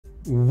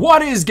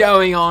What is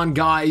going on,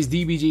 guys?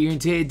 DBG here, and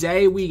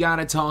today we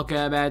gotta talk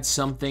about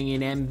something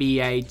in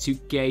NBA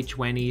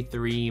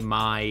 2K23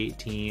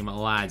 MyTEAM,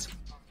 lads.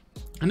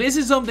 And this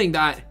is something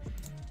that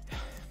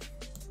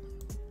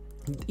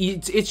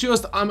it's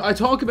just I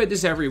talk about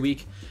this every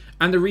week,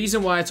 and the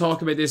reason why I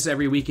talk about this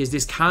every week is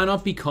this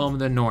cannot become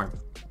the norm.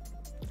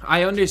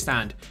 I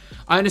understand.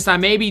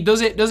 Maybe does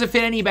it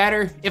fit any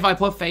better if I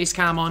put face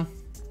cam on?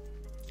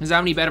 Is that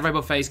any better if I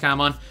put face cam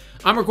on?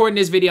 I'm recording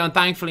this video, and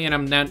thankfully,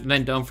 I'm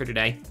then done for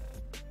today.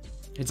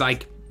 It's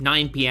like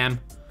 9 p.m.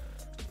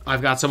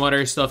 I've got some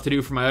other stuff to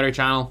do for my other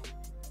channel.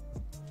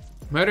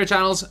 My other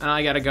channels, and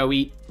I gotta go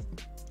eat.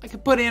 I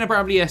could put in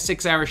probably a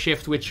 6-hour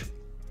shift, which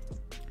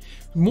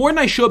more than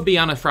I should be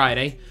on a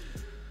Friday.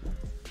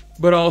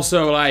 But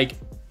also, like,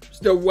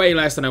 still way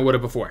less than I would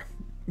have before.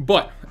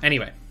 But,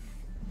 anyway.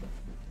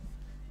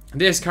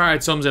 This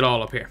card sums it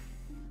all up here.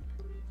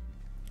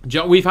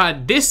 We've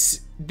had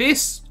this,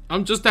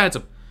 I'm just a heads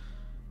up.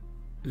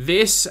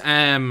 This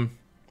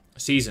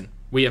season,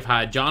 we have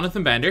had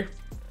Jonathan Bender.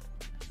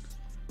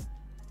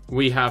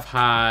 We have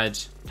had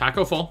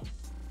Taco Fall.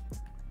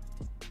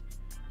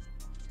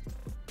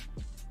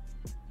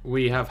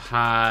 We have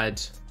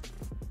had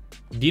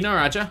Dino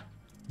Raja,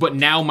 but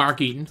now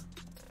Mark Eaton.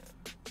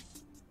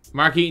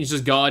 Mark Eaton's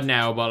just God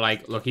now, but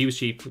like, look, he was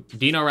cheap.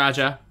 Dino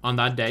Raja on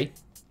that day.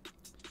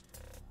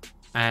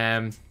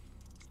 And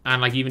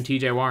like even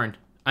TJ Warren.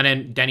 And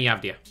then Denny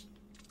Avdia.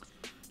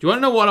 Do you want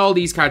to know what all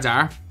these cards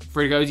are?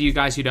 For those of you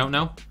guys who don't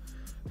know.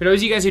 For those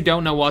of you guys who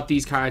don't know what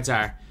these cards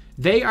are.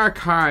 They are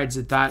cards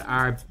that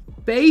are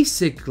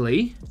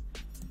basically...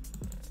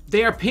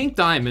 They are pink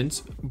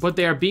diamonds, but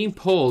they are being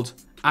pulled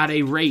at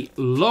a rate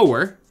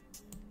lower.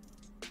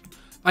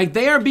 Like,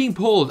 they are being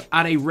pulled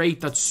at a rate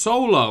that's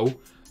so low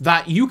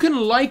that you can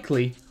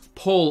likely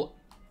pull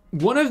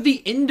one of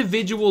the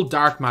individual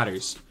dark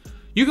matters.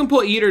 You can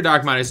pull either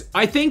dark matters.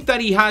 I think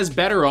that he has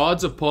better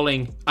odds of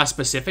pulling a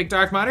specific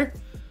dark matter.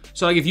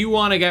 So, like, if you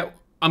want to get...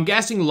 I'm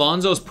guessing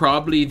Lonzo's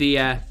probably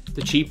the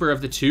cheaper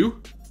of the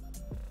two.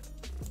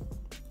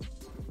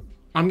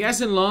 I'm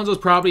guessing Lonzo's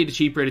probably the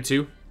cheaper of the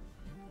two.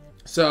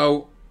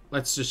 So,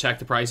 let's just check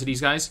the price of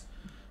these guys.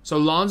 So,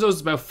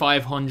 Lonzo's about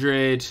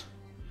 500.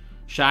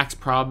 Shaq's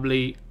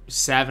probably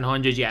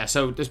 700. Yeah,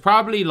 so there's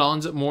probably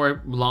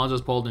more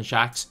Lonzo's pulled than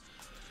Shaq's.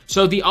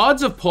 So, the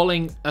odds of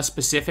pulling a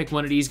specific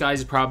one of these guys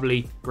is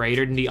probably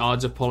greater than the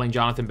odds of pulling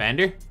Jonathan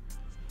Bender,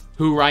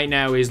 who right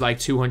now is like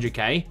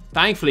 200k.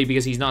 Thankfully,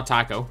 because he's not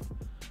Taco.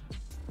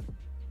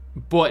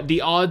 But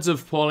the odds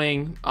of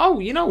pulling... Oh,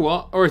 you know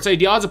what? Or say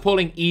the odds of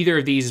pulling either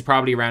of these is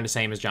probably around the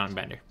same as Jonathan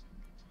Bender.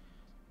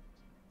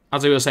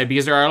 As I will say,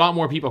 because there are a lot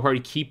more people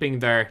probably keeping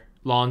their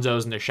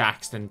Lonzos and their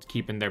Shaqs than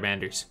keeping their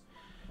Benders.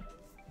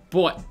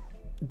 But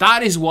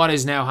that is what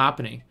is now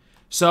happening.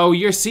 So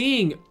you're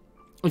seeing...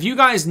 If you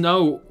guys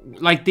know,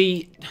 like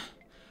the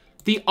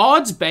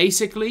odds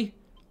basically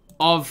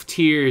of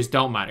tiers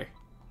don't matter.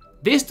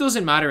 This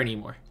doesn't matter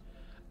anymore.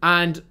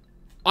 And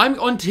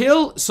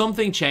until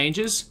something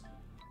changes,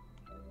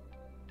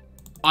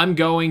 I'm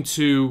going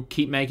to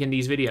keep making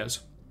these videos.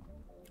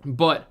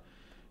 But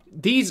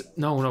these...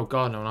 No,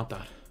 God, no, not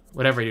that.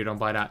 Whatever you do, don't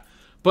buy that.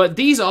 But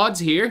these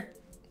odds here,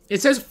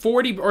 it says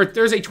 40... Or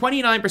there's a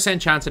 29%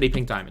 chance at a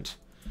pink diamond.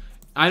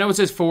 I know it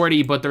says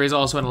 40, but there is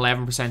also an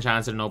 11%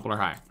 chance at an opal or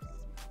higher.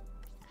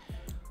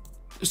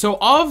 So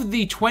of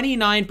the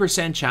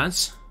 29%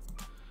 chance,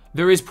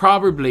 there is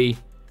probably...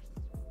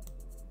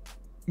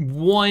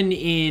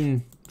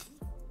 There's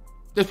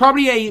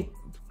probably a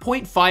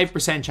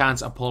 0.5%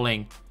 chance of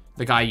pulling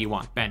the guy you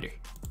want, Bender.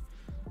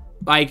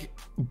 Like,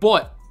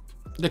 but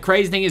the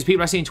crazy thing is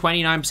people are seeing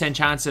 29%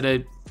 chance at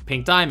a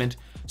pink diamond.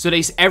 So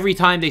every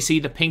time they see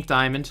the pink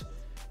diamond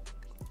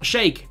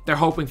shake, they're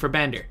hoping for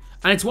Bender.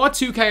 And it's what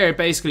 2K are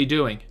basically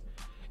doing.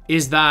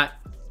 Is that,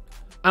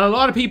 and a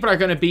lot of people are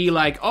going to be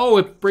like, oh,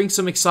 it brings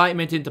some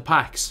excitement into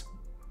packs.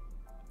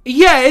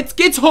 Yeah, it's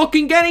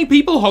getting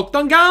people hooked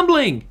on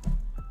gambling.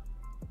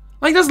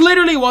 Like, that's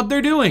literally what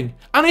they're doing.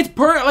 And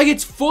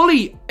it's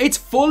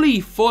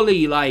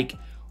fully, like,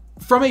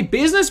 from a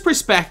business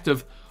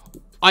perspective,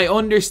 I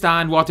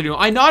understand what they're doing.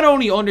 I not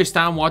only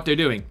understand what they're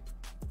doing,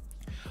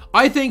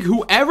 I think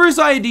whoever's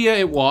idea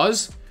it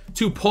was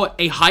to put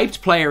a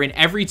hyped player in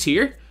every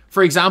tier,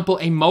 for example,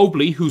 a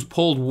Mobley who's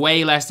pulled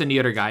way less than the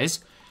other guys,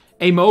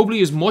 a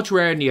Mobley is much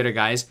rarer than the other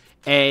guys,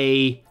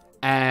 a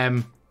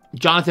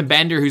Jonathan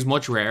Bender who's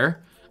much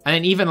rarer, and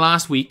then even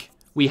last week,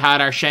 we had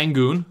our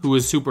Şengün, who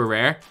was super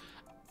rare.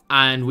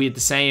 And we had the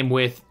same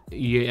with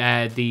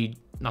not the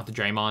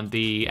Draymond,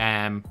 the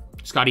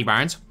Scotty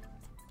Barnes.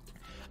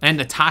 And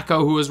the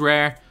Taco, who was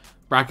rare.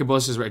 Bracket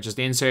buses were just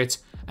inserts.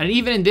 And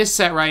even in this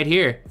set right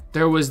here,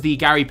 there was the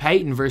Gary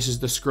Payton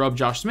versus the scrub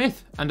Josh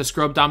Smith and the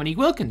scrub Dominique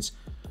Wilkins.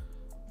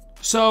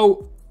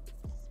 So,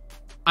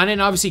 and then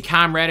obviously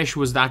Cam Reddish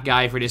was that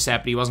guy for this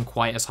set, but he wasn't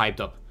quite as hyped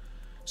up.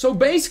 So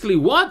basically,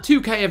 what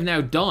 2K have now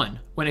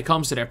done when it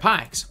comes to their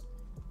packs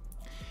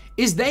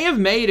is they have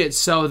made it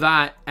so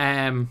that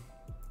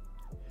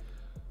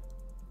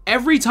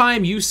every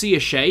time you see a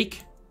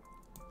shake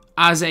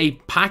as a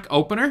pack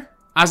opener,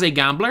 as a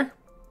gambler.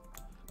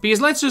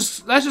 Because let's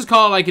just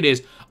call it like it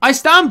is. I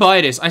stand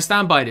by this. I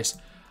stand by this.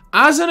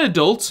 As an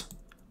adult,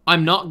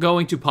 I'm not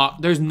going to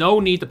there's no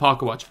need to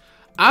pocket watch.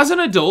 As an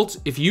adult,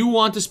 if you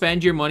want to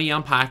spend your money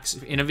on packs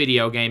in a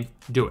video game,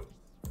 do it.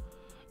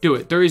 Do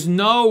it. There is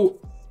no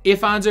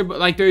if, ands, or...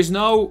 Like, there's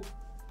no...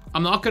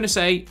 I'm not going to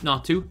say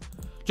not to.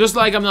 Just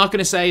like I'm not going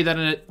to say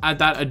that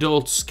that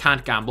adults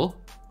can't gamble.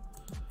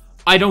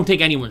 I don't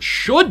think anyone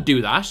should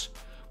do that.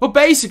 But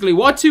basically,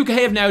 what 2K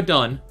have now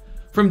done,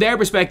 from their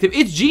perspective,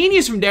 it's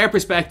genius from their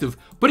perspective,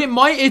 but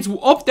it's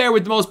up there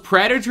with the most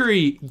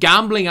predatory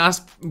gambling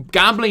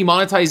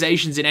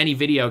monetizations in any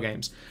video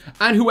games.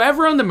 And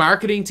whoever on the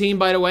marketing team,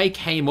 by the way,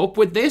 came up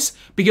with this,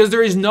 because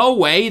there is no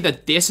way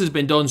that this has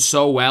been done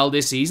so well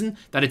this season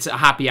that it's a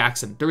happy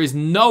accident. There is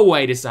no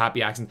way this is a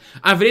happy accident.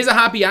 And if it is a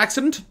happy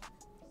accident,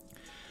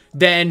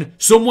 then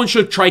someone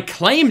should try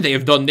claim they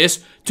have done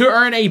this to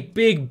earn a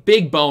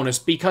big bonus,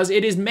 because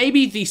it is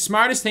maybe the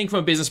smartest thing from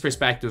a business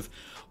perspective,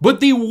 but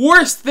the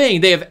worst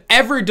thing they have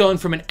ever done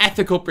from an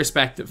ethical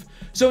perspective.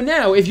 So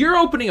now, if you're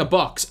opening a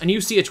box and you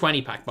see a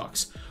 20-pack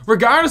box,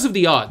 regardless of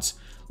the odds,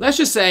 let's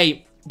just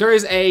say there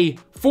is a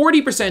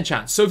 40%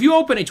 chance. So if you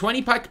open a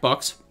 20-pack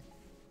box,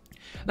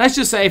 let's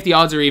just say if the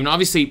odds are even,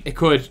 obviously you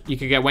could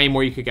get way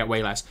more, you could get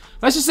way less.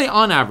 Let's just say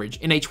on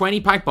average, in a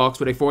 20-pack box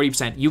with a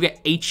 40%, you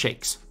get 8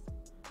 shakes.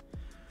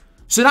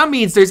 So that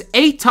means there's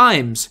 8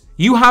 times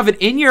you have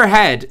it in your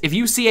head if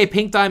you see a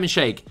pink diamond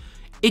shake.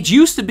 It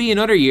used to be in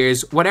other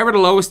years, whatever the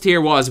lowest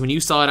tier was, when you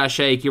saw that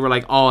shake, you were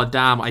like, oh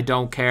damn, I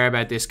don't care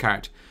about this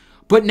card.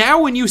 But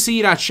now when you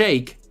see that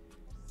shake,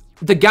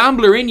 the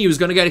gambler in you is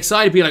going to get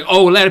excited, be like,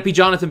 oh, let it be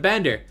Jonathan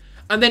Bender.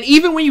 And then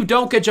even when you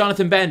don't get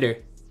Jonathan Bender,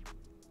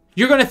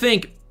 you're going to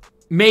think,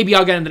 maybe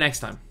I'll get him the next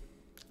time.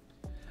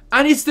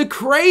 And it's the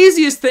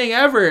craziest thing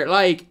ever.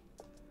 Like,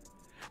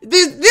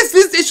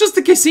 it's just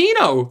a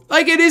casino.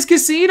 Like, it is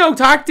casino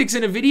tactics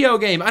in a video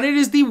game. And it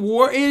is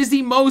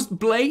the most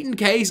blatant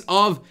case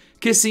of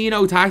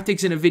casino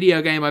tactics in a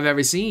video game I've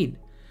ever seen.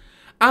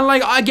 And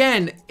like,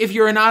 again, if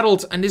you're an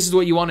adult and this is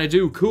what you want to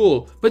do,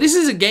 cool. But this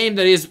is a game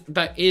that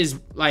is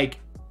like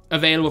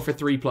available for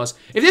 3+.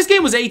 If this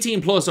game was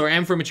 18+ or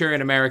M for mature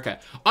in America,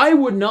 I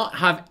would not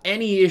have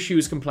any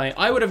issues complaining.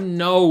 I would have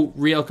no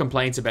real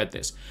complaints about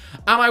this.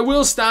 And I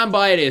will stand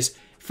by this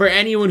for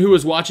anyone who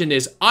is watching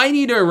this. I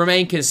need to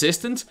remain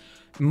consistent.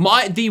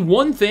 The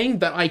one thing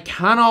that I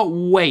cannot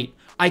wait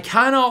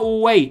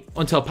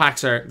until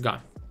packs are gone.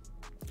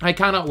 I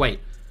cannot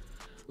wait.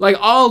 Like,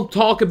 I'll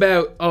talk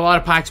about a lot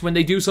of packs when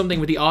they do something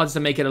with the odds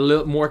to make it a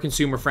little more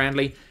consumer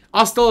friendly.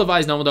 I'll still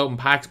advise no one to open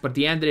packs, but at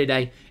the end of the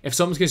day, if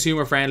something's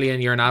consumer friendly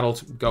and you're an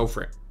adult, go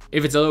for it.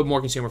 If it's a little more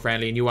consumer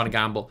friendly and you want to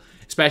gamble,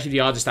 especially if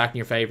the odds are stacked in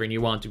your favor and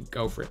you want to,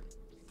 go for it.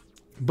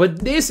 But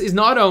this is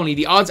not only,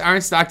 the odds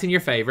aren't stacked in your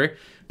favor,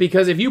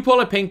 because if you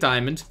pull a pink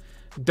diamond,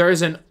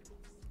 there's a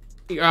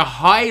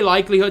high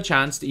likelihood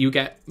chance that you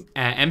get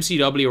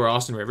MCW or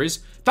Austin Rivers.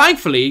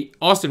 Thankfully,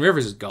 Austin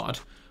Rivers is God.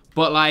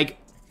 But, like,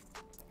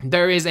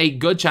 there is a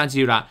good chance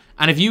you do that.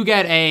 And if you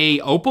get a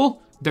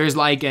opal, there's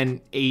like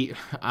I'm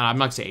not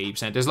going to say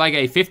 80%. There's like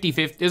a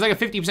 50-50. There's like a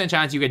 50%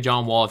 chance you get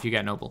John Wall if you get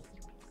an opal.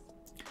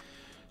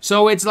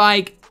 So it's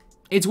like,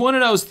 it's one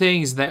of those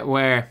things that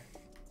where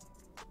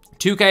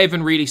 2K have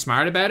been really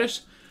smart about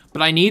it.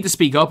 But I need to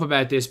speak up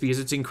about this because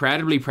it's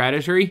incredibly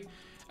predatory.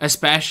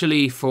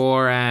 Especially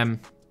for...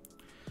 And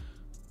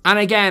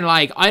again,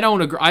 like, I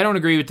don't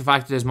agree with the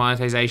fact that there's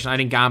monetization. I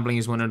think gambling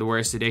is one of the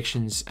worst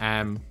addictions...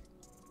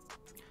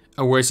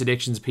 worst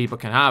addictions people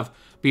can have,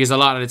 because a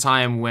lot of the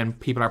time when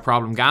people are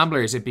problem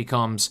gamblers, it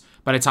becomes,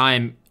 by the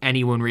time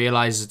anyone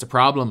realizes it's a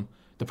problem,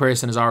 the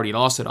person has already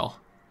lost it all.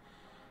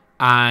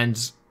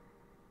 And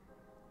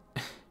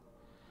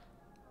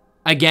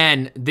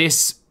again,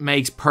 this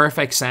makes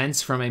perfect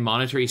sense from a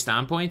monetary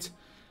standpoint,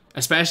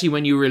 especially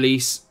when you're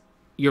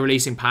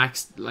releasing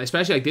packs,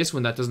 especially like this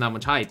one that doesn't have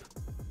much hype.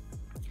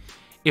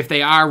 If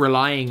they are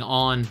relying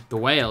on the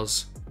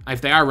whales, if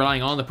they are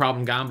relying on the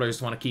problem gamblers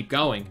to want to keep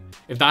going,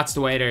 if that's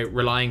the way they're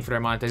relying for their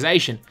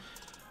monetization,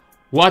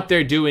 what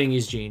they're doing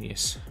is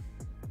genius.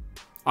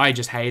 I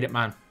just hate it,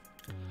 man.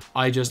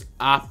 I just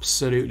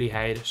absolutely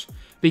hate it.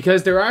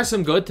 Because there are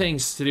some good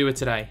things to do with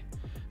today.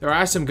 There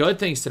are some good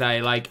things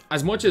today. Like,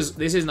 as much as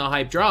this isn't a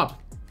hype drop,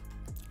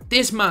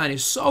 this, man,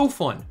 is so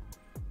fun.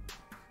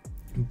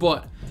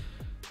 But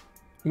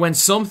when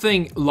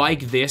something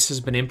like this has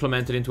been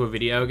implemented into a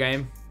video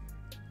game,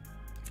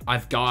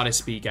 I've got to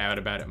speak out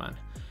about it, man.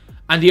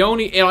 And it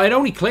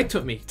only clicked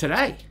with me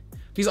today.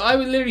 Because I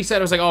literally said,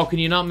 I was like, oh, can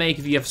you not make,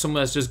 if you have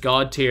someone that's just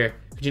God tier,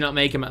 could you not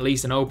make him at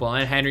least an opal? And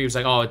then Henry was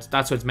like, oh,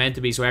 that's what it's meant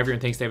to be, so everyone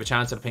thinks they have a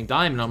chance at a pink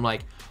diamond. And I'm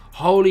like,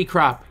 holy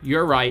crap,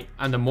 you're right.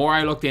 And the more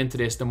I looked into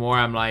this, the more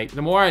I'm like,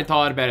 the more I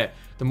thought about it,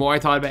 the more I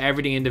thought about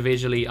everything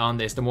individually on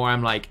this, the more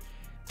I'm like,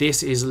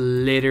 this is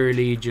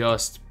literally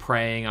just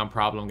preying on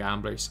problem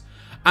gamblers.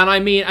 And I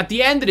mean, at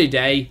the end of the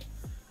day,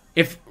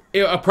 if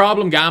a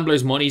problem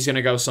gambler's money is going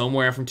to go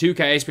somewhere, from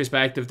 2K's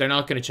perspective, they're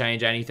not going to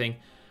change anything.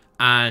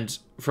 And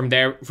from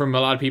a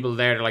lot of people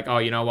there, they're like, oh,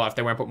 you know what? If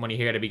they weren't putting money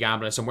here, they'd be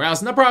gambling somewhere else.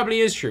 And that probably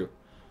is true.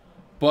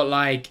 But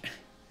like,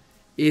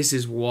 this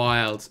is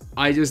wild.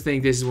 I just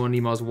think this is one of the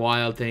most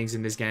wild things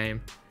in this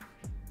game.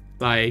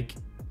 Like,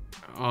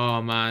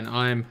 oh man,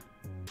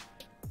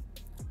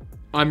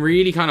 I'm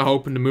really kind of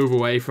hoping to move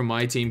away from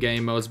MyTEAM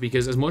game modes,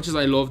 because as much as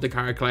I love the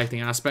card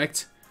collecting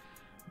aspect,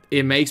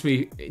 it makes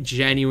me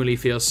genuinely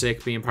feel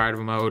sick being part of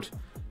a mode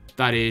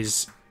that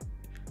is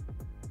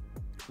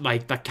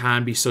like, that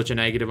can be such a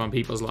negative on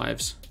people's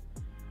lives.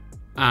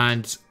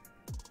 And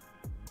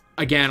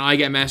again, I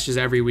get messages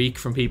every week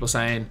from people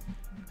saying,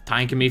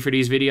 thanking me for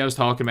these videos,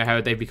 talking about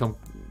how there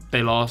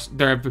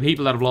are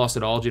people that have lost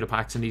it all due to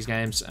packs in these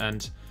games,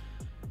 and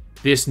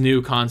this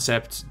new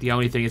concept, the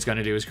only thing it's going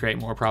to do is create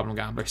more problem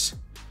gamblers.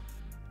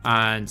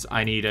 And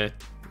I need to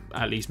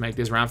at least make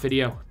this rant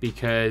video,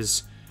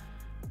 because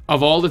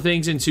of all the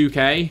things in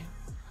 2K,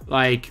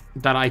 like,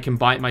 that I can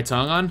bite my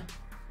tongue on,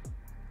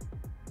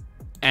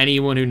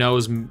 anyone who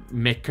knows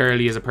Mick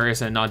Curley as a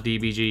person, not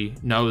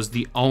DBG, knows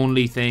the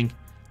only thing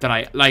that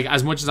I like.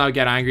 As much as I would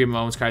get angry about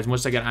moments cards, as much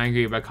as I get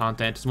angry about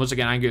content, as much as I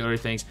get angry at other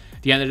things,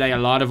 at the end of the day, a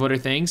lot of other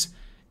things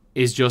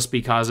is just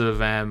because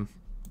of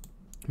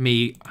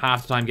me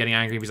half the time getting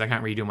angry because I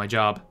can't really do my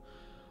job.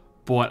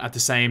 But at the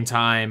same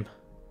time,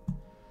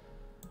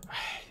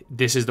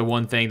 this is the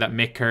one thing that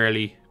Mick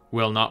Curley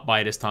will not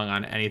bite his tongue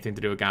on, anything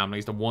to do with gambling.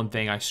 It's the one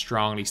thing I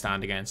strongly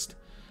stand against.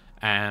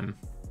 And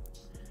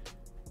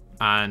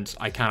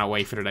I cannot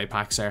wait for the day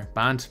packs are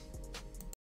banned.